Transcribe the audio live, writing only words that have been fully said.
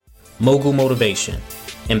Mogul Motivation,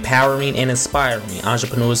 empowering and inspiring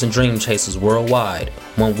entrepreneurs and dream chasers worldwide,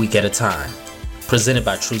 1 week at a time. Presented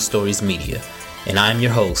by True Stories Media. And I am your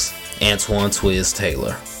host, Antoine Twiz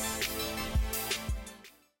Taylor.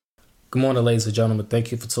 Good morning, ladies and gentlemen.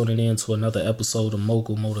 Thank you for tuning in to another episode of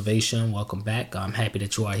Mogul Motivation. Welcome back. I'm happy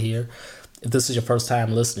that you are here. If this is your first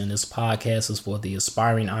time listening, this podcast is for the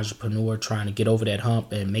aspiring entrepreneur trying to get over that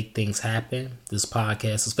hump and make things happen. This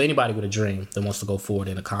podcast is for anybody with a dream that wants to go forward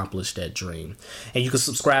and accomplish that dream. And you can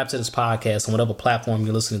subscribe to this podcast on whatever platform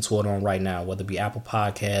you're listening to it on right now, whether it be Apple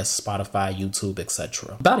Podcasts, Spotify, YouTube,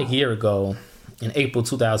 etc. About a year ago, in April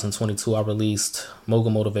 2022, I released Mogul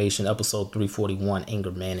Motivation, episode 341, Anger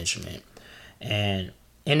Management. And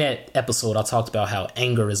in that episode, I talked about how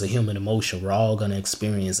anger is a human emotion. We're all going to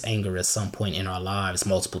experience anger at some point in our lives,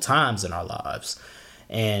 multiple times in our lives.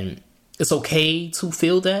 And it's okay to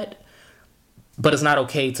feel that, but it's not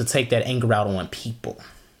okay to take that anger out on people.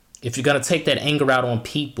 If you're going to take that anger out on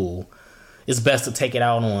people, it's best to take it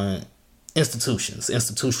out on institutions,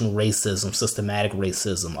 institutional racism, systematic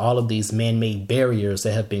racism, all of these man-made barriers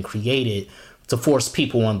that have been created to force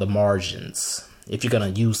people on the margins. If you're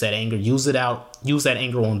going to use that anger, use that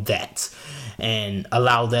anger on that and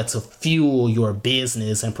allow that to fuel your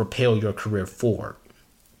business and propel your career forward.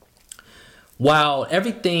 While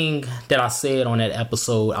everything that I said on that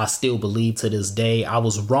episode, I still believe to this day, I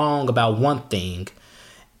was wrong about one thing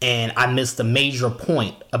and I missed a major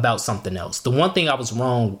point about something else. The one thing I was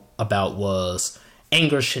wrong about was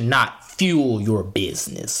anger should not fuel your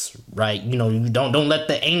business, right? You don't let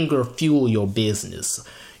the anger fuel your business.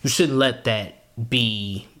 You shouldn't let that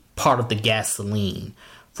be part of the gasoline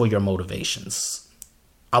for your motivations.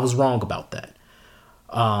 I was wrong about that.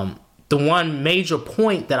 The one major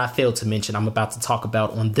point that I failed to mention, I'm about to talk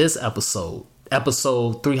about on this episode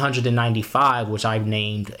 395, which I've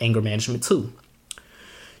named Anger Management 2.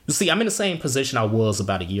 You see, I'm in the same position I was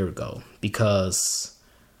about a year ago because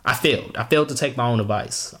I failed. I failed to take my own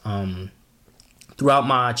advice. Throughout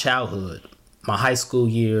my childhood, my high school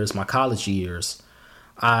years, my college years,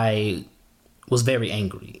 I was very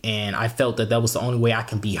angry, and I felt that was the only way I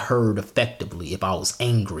can be heard effectively if I was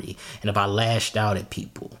angry and if I lashed out at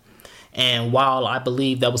people. And while I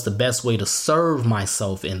believe that was the best way to serve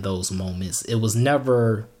myself in those moments, it was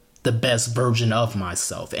never the best version of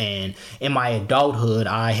myself. And in my adulthood,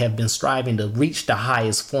 I have been striving to reach the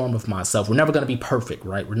highest form of myself. We're never going to be perfect,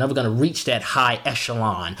 right? We're never going to reach that high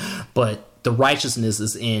echelon, but the righteousness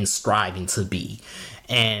is in striving to be.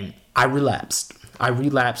 And I relapsed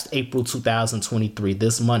April 2023.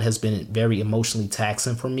 This month has been very emotionally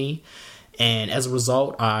taxing for me. And as a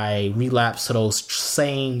result, I relapsed to those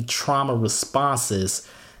same trauma responses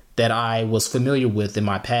that I was familiar with in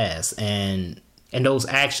my past. And those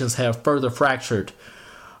actions have further fractured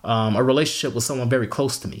a relationship with someone very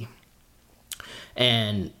close to me.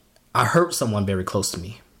 And I hurt someone very close to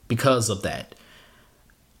me because of that.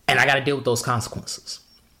 And I got to deal with those consequences.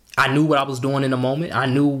 I knew what I was doing in the moment. I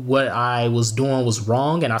knew what I was doing was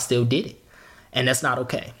wrong, and I still did it. And that's not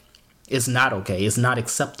okay. It's not okay. It's not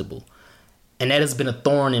acceptable. And that has been a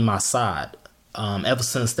thorn in my side ever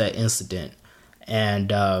since that incident.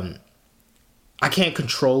 And I can't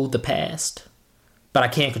control the past, but I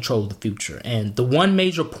can control the future. And the one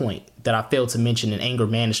major point that I failed to mention in Anger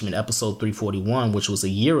Management episode 341, which was a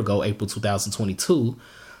year ago, April 2022,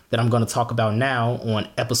 that I'm going to talk about now on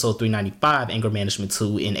episode 395, Anger Management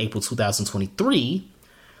 2 in April 2023,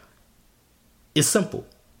 is simple.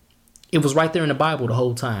 It was right there in the Bible the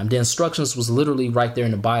whole time. The instructions was literally right there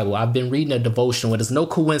in the Bible. I've been reading a devotional, and it's no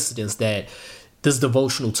coincidence that this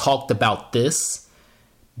devotional talked about this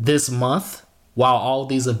month while all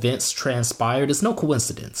these events transpired. It's no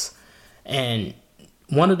coincidence. And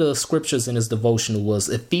one of the scriptures in this devotional was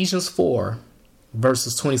Ephesians 4,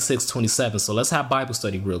 verses 26, 27. So let's have Bible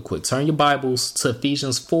study real quick. Turn your Bibles to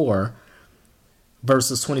Ephesians 4,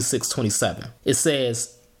 verses 26, 27. It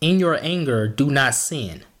says, "In your anger, do not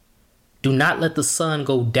sin. Do not let the sun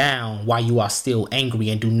go down while you are still angry,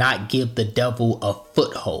 and do not give the devil a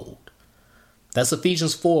foothold." That's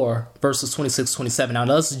Ephesians 4, verses 26, 27. Now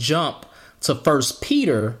let's jump to 1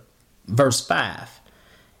 Peter, verse 5.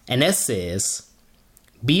 And that says,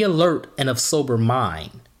 "Be alert and of sober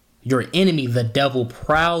mind. Your enemy, the devil,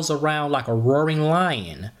 prowls around like a roaring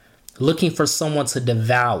lion, looking for someone to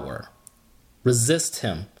devour. Resist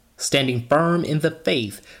him, standing firm in the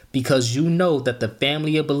faith, because you know that the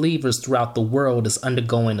family of believers throughout the world is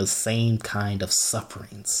undergoing the same kind of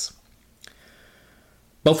sufferings."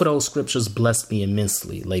 Both of those scriptures blessed me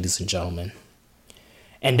immensely, ladies and gentlemen.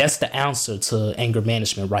 And that's the answer to anger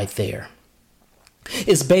management right there.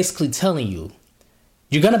 It's basically telling you,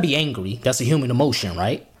 you're going to be angry. That's a human emotion,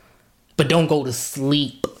 right? But don't go to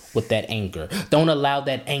sleep with that anger. Don't allow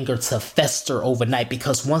that anger to fester overnight,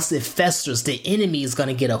 because once it festers, the enemy is going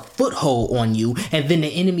to get a foothold on you, and then the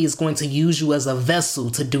enemy is going to use you as a vessel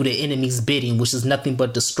to do the enemy's bidding, which is nothing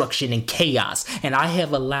but destruction and chaos. And I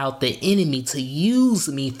have allowed the enemy to use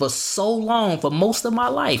me for so long, for most of my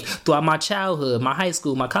life, throughout my childhood, my high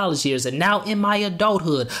school, my college years, and now in my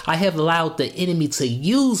adulthood. I have allowed the enemy to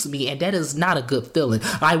use me, and that is not a good feeling.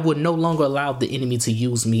 I would no longer allow the enemy to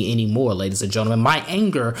use me anymore, ladies and gentlemen. My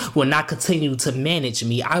anger will not continue to manage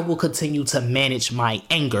me. I will continue to manage my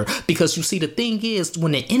anger, because you see, the thing is,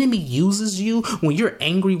 when the enemy uses you, when you're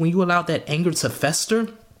angry, when you allow that anger to fester,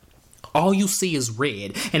 all you see is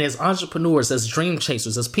red. And as entrepreneurs, as dream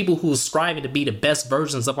chasers, as people who are striving to be the best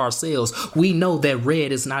versions of ourselves, we know that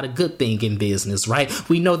red is not a good thing in business, right?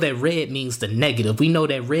 We know that red means the negative. We know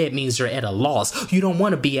that red means you're at a loss. You don't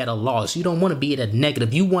want to be at a loss. You don't want to be at a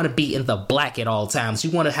negative. You want to be in the black at all times.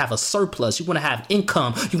 You want to have a surplus. You want to have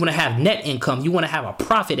income. You want to have net income. You want to have a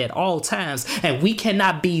profit at all times. And we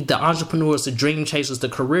cannot be the entrepreneurs, the dream chasers, the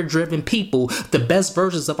career-driven people, the best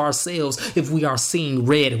versions of ourselves, if we are seeing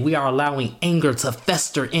red, if we are allowing anger to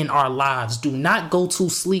fester in our lives. Do not go to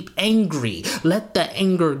sleep angry. Let the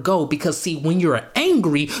anger go, because see, when you're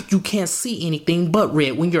angry, you can't see anything but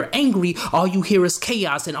red. When you're angry, all you hear is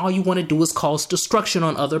chaos, and all you want to do is cause destruction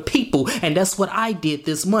on other people. And that's what I did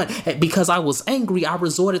this month. Because I was angry, I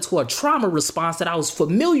resorted to a trauma response that I was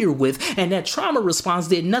familiar with, and that trauma response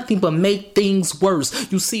did nothing but make things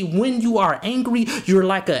worse. You see, when you are angry, you're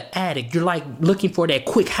like an addict. You're like looking for that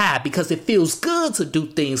quick high, because it feels good to do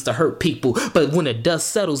things to hurt people. But when the dust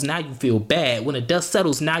settles, now you feel bad. When the dust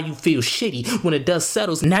settles, now you feel shitty. When the dust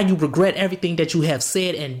settles, now you regret everything that you have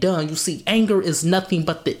said and done. You see, anger is nothing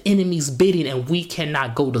but the enemy's bidding, and we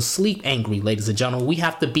cannot go to sleep angry, ladies and gentlemen. We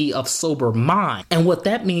have to be of sober mind. And what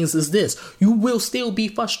that means is this: you will still be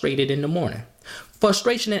frustrated in the morning.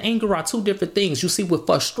 Frustration and anger are two different things. You see, with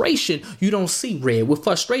frustration, you don't see red. With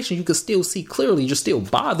frustration, you can still see clearly. You're still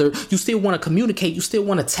bothered. You still want to communicate. You still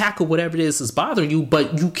want to tackle whatever it is bothering you,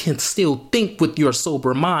 but you can still think with your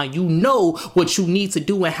sober mind. You know what you need to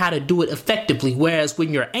do and how to do it effectively. Whereas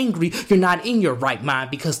when you're angry, you're not in your right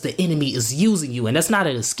mind, because the enemy is using you. And that's not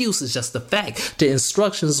an excuse. It's just the fact. The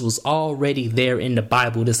instructions was already there in the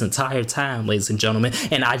Bible this entire time, ladies and gentlemen,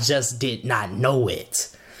 and I just did not know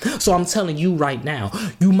it. So I'm telling you right now,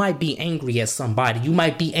 you might be angry at somebody, you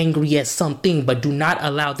might be angry at something, but do not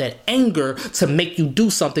allow that anger to make you do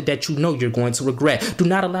something that you know you're going to regret. Do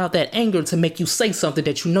not allow that anger to make you say something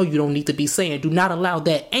that you know you don't need to be saying. Do not allow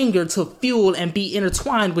that anger to fuel and be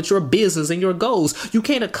intertwined with your business and your goals. You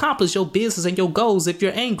can't accomplish your business and your goals if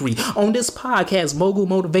you're angry. On this podcast, Mogul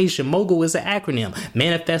Motivation, Mogul is an acronym,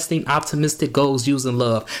 manifesting optimistic goals using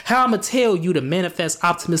love. How I'm going to tell you to manifest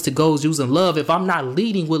optimistic goals using love if I'm not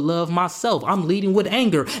leading with love myself? I'm leading with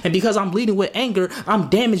anger, and because I'm leading with anger, I'm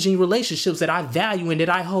damaging relationships that I value and that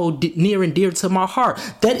I hold near and dear to my heart.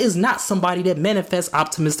 That is not somebody that manifests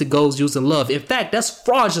optimistic goals using love. In fact, that's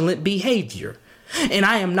fraudulent behavior. And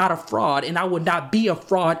I am not a fraud, and I would not be a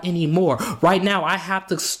fraud anymore. Right now, I have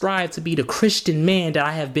to strive to be the Christian man that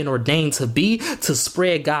I have been ordained to be, to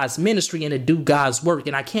spread God's ministry and to do God's work.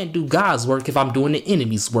 And I can't do God's work if I'm doing the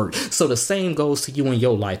enemy's work. So the same goes to you in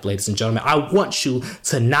your life, ladies and gentlemen. I want you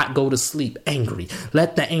to not go to sleep angry.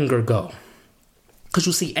 Let the anger go. Because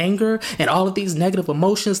you see, anger and all of these negative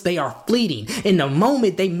emotions, they are fleeting. In the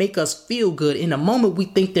moment, they make us feel good. In the moment, we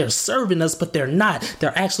think they're serving us, but they're not.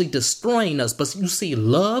 They're actually destroying us. But you see,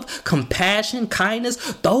 love, compassion, kindness,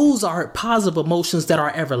 those are positive emotions that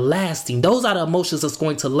are everlasting. Those are the emotions that's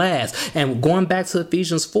going to last. And going back to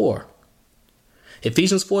Ephesians 4.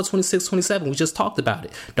 Ephesians 4, 26, 27, we just talked about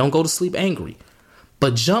it. Don't go to sleep angry.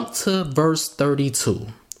 But jump to verse 32.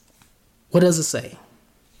 What does it say?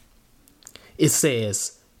 It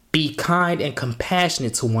says, be kind and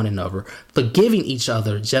compassionate to one another, forgiving each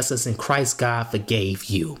other just as in Christ God forgave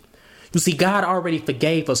you. You see, God already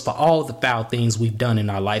forgave us for all the foul things we've done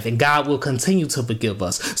in our life, and God will continue to forgive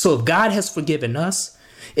us. So if God has forgiven us,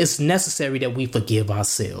 it's necessary that we forgive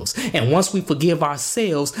ourselves. And once we forgive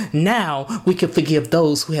ourselves, now we can forgive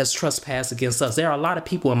those who has trespassed against us. There are a lot of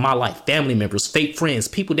people in my life, family members, fake friends,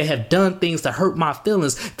 people that have done things that hurt my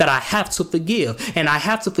feelings that I have to forgive. And I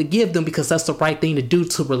have to forgive them because that's the right thing to do,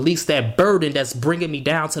 to release that burden that's bringing me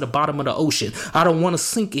down to the bottom of the ocean. I don't want to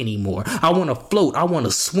sink anymore. I want to float. I want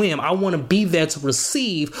to swim. I want to be there to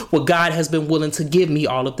receive what God has been willing to give me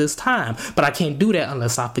all of this time. But I can't do that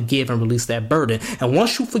unless I forgive and release that burden. And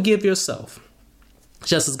once you forgive yourself,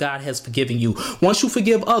 just as God has forgiven you. Once you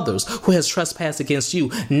forgive others who has trespassed against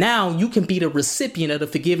you, now you can be the recipient of the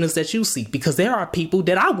forgiveness that you seek, because there are people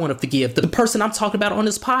that I want to forgive. The person I'm talking about on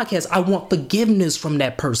this podcast, I want forgiveness from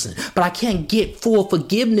that person, but I can't get full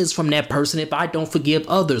forgiveness from that person if I don't forgive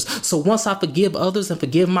others. So once I forgive others and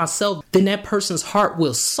forgive myself, then that person's heart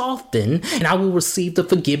will soften and I will receive the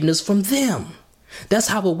forgiveness from them. That's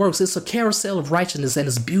how it works. It's a carousel of righteousness and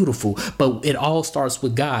it's beautiful, but it all starts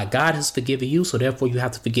with God. God has forgiven you, so therefore you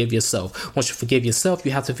have to forgive yourself. Once you forgive yourself,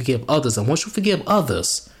 you have to forgive others. And once you forgive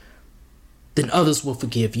others, then others will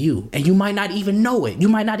forgive you. And you might not even know it. You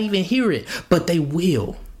might not even hear it, but they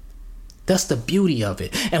will. That's the beauty of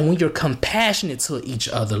it. And when you're compassionate to each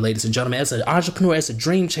other, ladies and gentlemen, as an entrepreneur, as a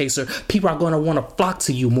dream chaser, people are going to want to flock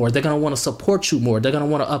to you more. They're going to want to support you more. They're going to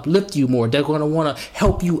want to uplift you more. They're going to want to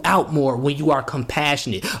help you out more when you are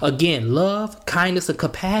compassionate. Again, love, kindness, and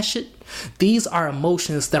compassion, these are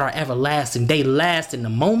emotions that are everlasting. They last in the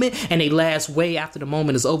moment and they last way after the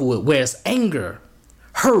moment is over with. Whereas anger,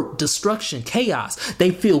 hurt, destruction, chaos,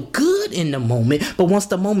 they feel good in the moment, but once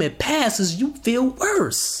the moment passes, you feel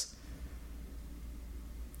worse.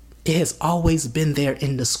 It has always been there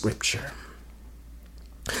in the scripture.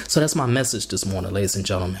 So that's my message this morning, ladies and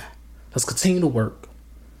gentlemen. Let's continue to work.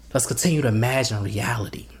 Let's continue to imagine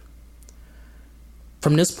reality.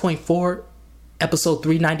 From this point forward, episode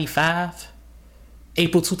 395,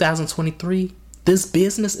 April 2023, this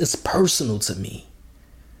business is personal to me.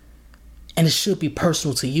 And it should be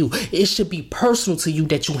personal to you. It should be personal to you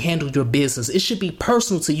that you handle your business. It should be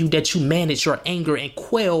personal to you that you manage your anger and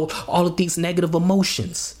quell all of these negative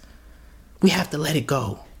emotions. We have to let it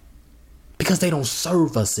go because they don't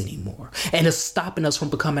serve us anymore. And it's stopping us from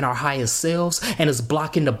becoming our highest selves, and it's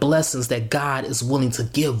blocking the blessings that God is willing to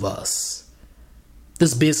give us.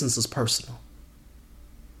 This business is personal.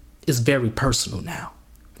 It's very personal now.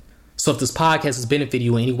 So if this podcast has benefited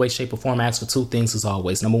you in any way, shape, or form, I ask for two things as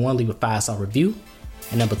always. Number one, leave a 5-star review.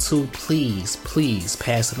 And number two, please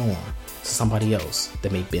pass it on to somebody else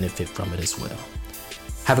that may benefit from it as well.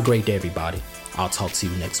 Have a great day, everybody. I'll talk to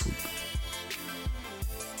you next week.